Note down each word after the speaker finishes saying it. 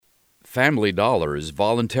Family Dollar is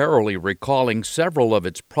voluntarily recalling several of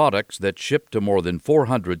its products that ship to more than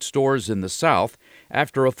 400 stores in the South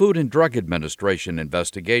after a Food and Drug Administration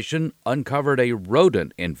investigation uncovered a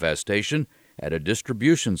rodent infestation at a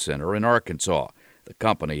distribution center in Arkansas. The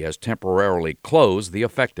company has temporarily closed the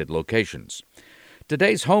affected locations.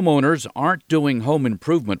 Today's homeowners aren't doing home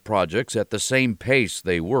improvement projects at the same pace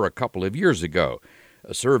they were a couple of years ago.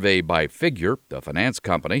 A survey by Figure, the finance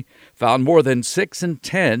company, found more than 6 in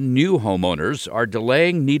 10 new homeowners are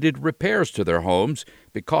delaying needed repairs to their homes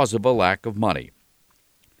because of a lack of money.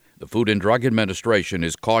 The Food and Drug Administration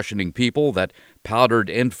is cautioning people that powdered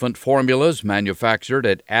infant formulas manufactured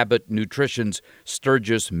at Abbott Nutrition's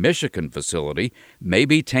Sturgis, Michigan facility may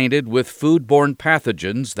be tainted with foodborne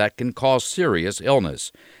pathogens that can cause serious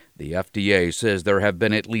illness. The FDA says there have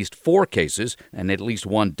been at least 4 cases and at least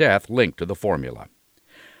 1 death linked to the formula.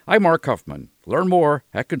 I'm Mark Huffman. Learn more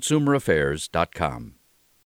at ConsumerAffairs.com.